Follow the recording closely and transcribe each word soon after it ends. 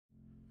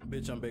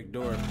Bitch, I'm Big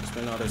Door.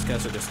 Spend all this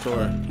cash at the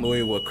store.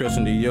 Louis with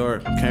Christian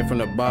Dior. Came from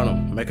the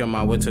bottom, making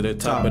my way to the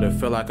top. But it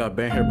feel like I've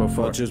been here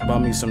before. Just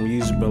bought me some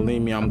Yeezys,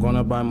 believe me, I'm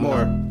gonna buy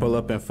more. Pull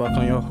up and fuck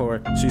on your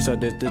whore. She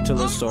said this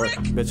till it's sore.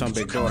 Bitch, I'm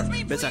Big Door.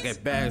 Bitch, I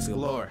get bags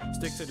galore.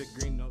 Stick to the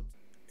green note.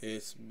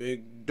 It's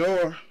Big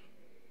Door.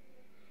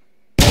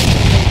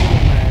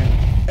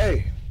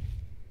 Hey.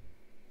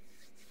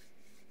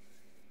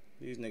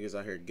 These niggas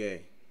out here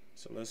gay.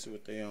 So let's see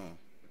what they on.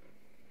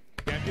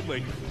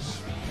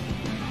 Lakers.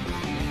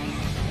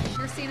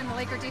 You're seeing in the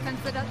Laker defense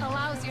that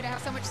allows you to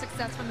have so much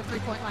success from the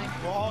three-point line.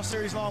 Well, all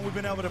series long, we've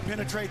been able to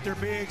penetrate their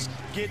bigs,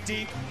 get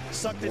deep,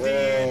 suck the D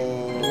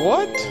in.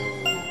 What?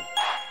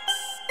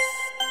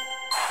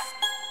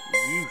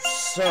 You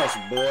sus,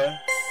 boy.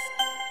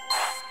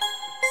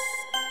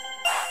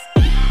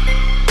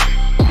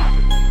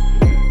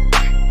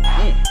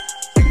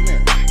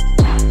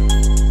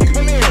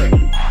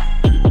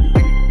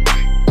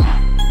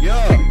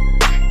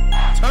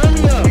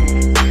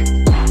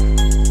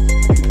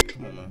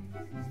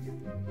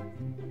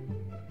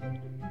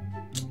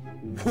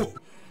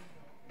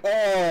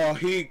 Oh,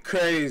 he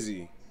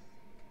crazy.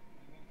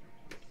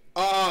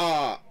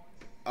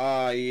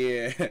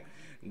 Yeah.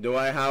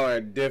 Dwight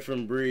Howard,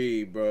 different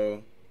breed,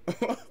 bro.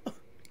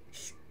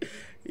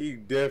 He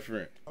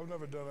different. I've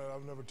never done that.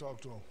 I've never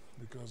talked to him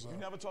because. You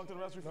never talked to the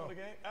refs before the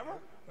game, ever?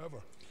 Ever.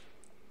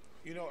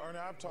 You know, Ernie,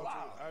 I've talked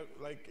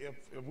to like if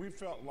we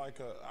felt like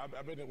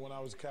I've been when I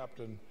was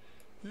captain.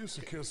 You used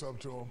to kiss up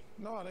to him.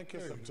 No, I didn't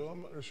kiss up to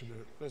him. Yes, you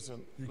did.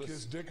 Listen, you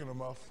kissed dick in the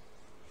mouth.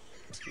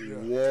 Yeah.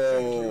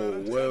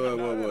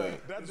 Whoa,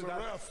 wait. That's a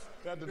ref.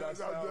 That did not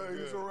sound good.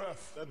 He's a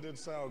ref. That did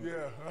sound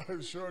good. Yeah,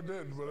 it sure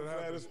didn't, but it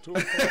happened. It's too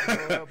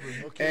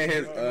okay. And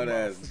his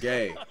that's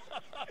gay.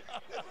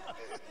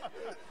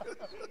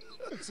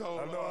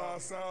 So I know how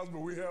it sounds, but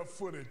we have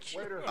footage.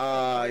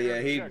 Yeah,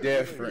 he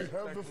different. We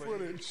have the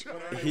footage.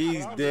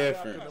 He's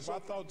different. If I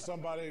thought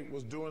somebody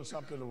was doing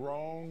something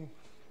wrong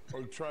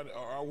or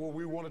or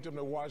we wanted them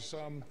to watch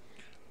something,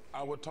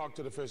 I would talk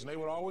to the official. They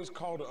would always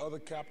call the other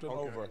captain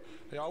over.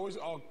 They always,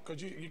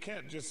 because you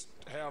can't just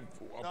have.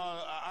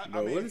 I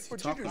mean, what is he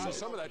talking about?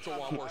 Some of that to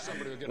where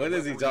somebody would get. What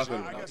is he talking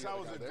about? I guess I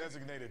was a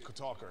designated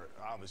talker,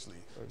 obviously,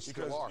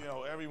 because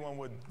everyone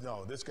would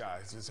know this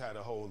guy just had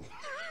a whole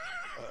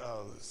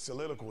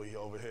soliloquy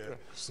over here.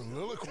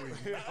 Soliloquy.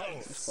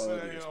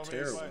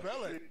 Terrible.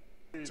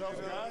 Tough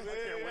guy.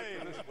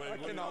 I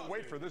cannot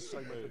wait for this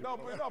segment. No,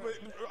 but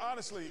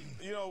honestly,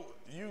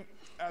 you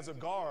as a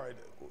guard,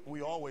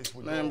 we always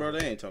would. Man, bro,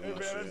 they ain't talking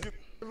about shit.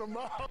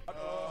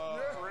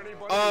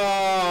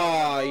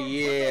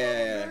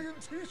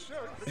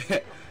 Yeah.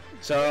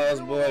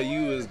 Charles, boy,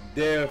 you was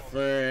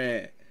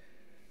different.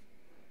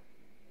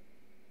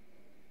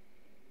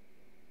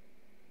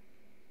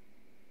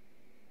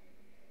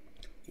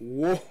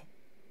 Whoa.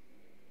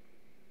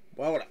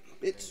 Why would I?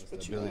 Bitch,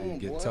 what you on,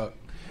 get boy? Tuck.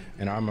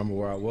 And I remember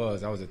where I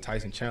was. I was at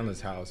Tyson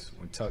Chandler's house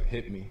when Tuck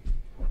hit me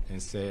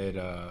and said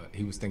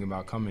he was thinking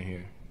about coming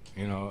here,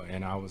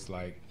 and I was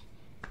like,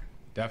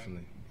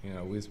 definitely. We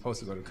were supposed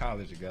to go to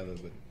college together,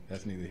 but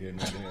that's neither here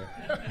nor there.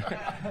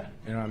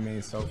 You know what I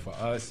mean? So for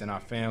us and our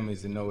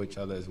families to know each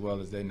other as well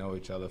as they know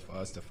each other, for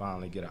us to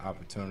finally get an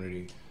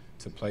opportunity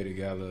to play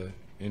together,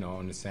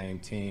 on the same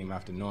team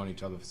after knowing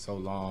each other for so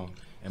long,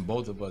 and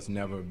both of us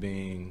never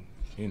being,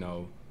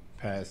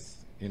 past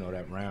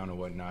that round or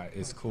whatnot,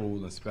 it's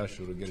cool and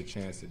special to get a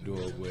chance to do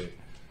it with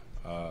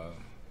a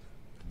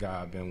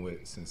guy I've been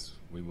with since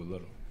we were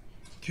little.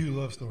 Cute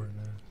love story,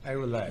 man. Hey,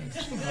 relax.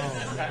 Wait.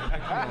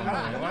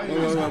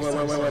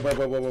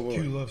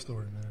 Cute love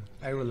story, man.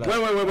 Hey, relax.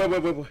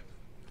 Wait.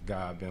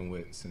 Guy I've been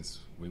with since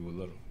we were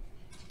little.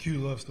 Cute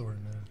love story,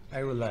 man.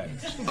 Hey,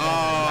 relax.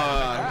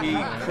 He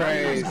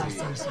crazy.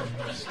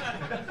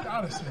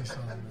 Gotta say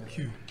something, man.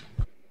 Cute.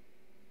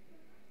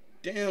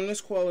 Damn,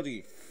 this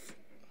quality.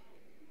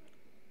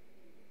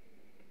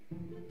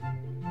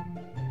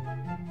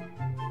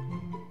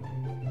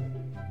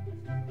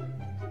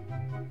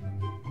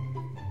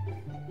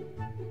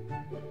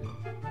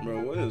 Bro,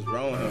 what is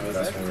wrong with him? Is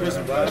that Chris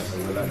Bosh?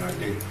 We're letting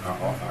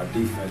our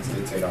defense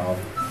dictate our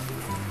offense.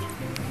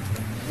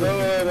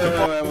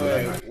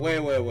 Wait.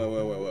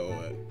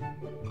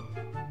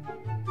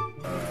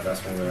 That's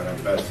when we're at our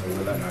best, so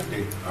we're letting our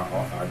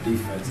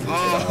defense dictate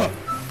our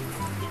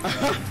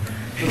offense.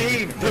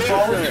 He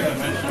different.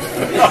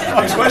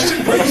 Next question,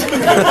 please.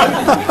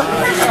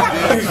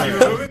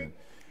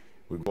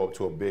 We go up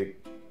to a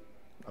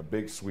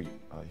big suite,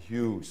 a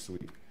huge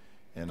suite,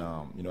 and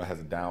it has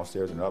a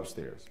downstairs and an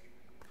upstairs.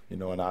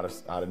 And out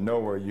of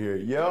nowhere you hear,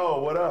 "Yo,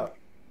 what up?"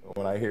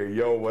 When I hear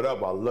 "Yo, what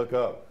up," I look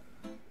up.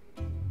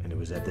 And it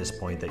was at this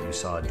point that you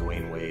saw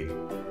Dwayne Wade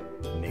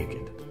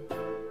naked.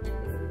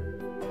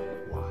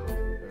 Wow.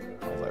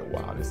 I was like,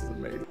 wow, this is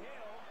amazing.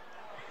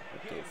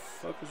 What the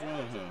fuck is wrong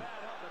with him?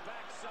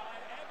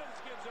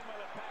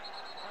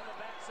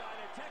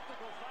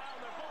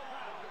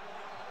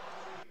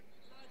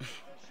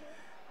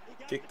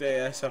 Kick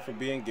their ass out for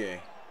being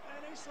gay.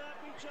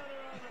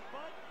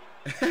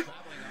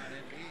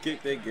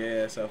 Kick their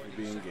gay ass out for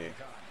being gay.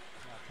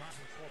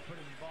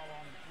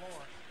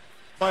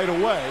 right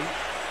away.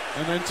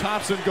 And then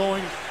Thompson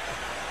going.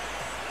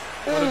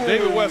 But if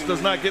David West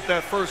does not get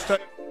that first touch.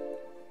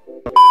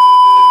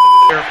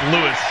 Eric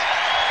Lewis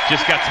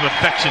just got some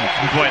affection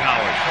from Dwight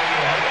Howard.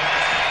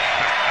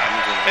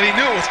 And he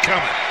knew it was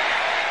coming.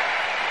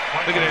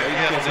 Look at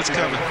that. Yeah, it's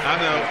coming.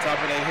 I know. Top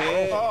of their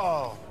head.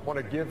 Oh, want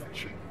to give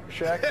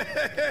Shaq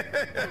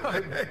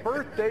a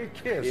birthday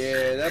kiss.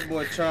 Yeah, that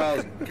boy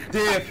Charles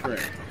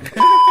different.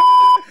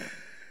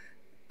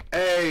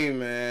 Hey,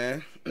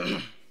 man.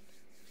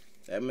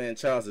 That man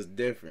Charles is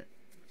different.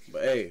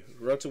 But hey,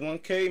 road to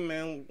 1K,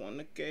 man.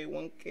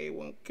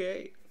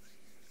 1K.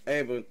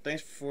 Hey, but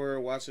thanks for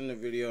watching the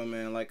video,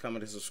 man. Like,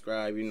 comment, and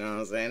subscribe. You know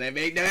what I'm saying? And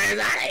make the hands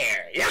out of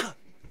here. Yeah.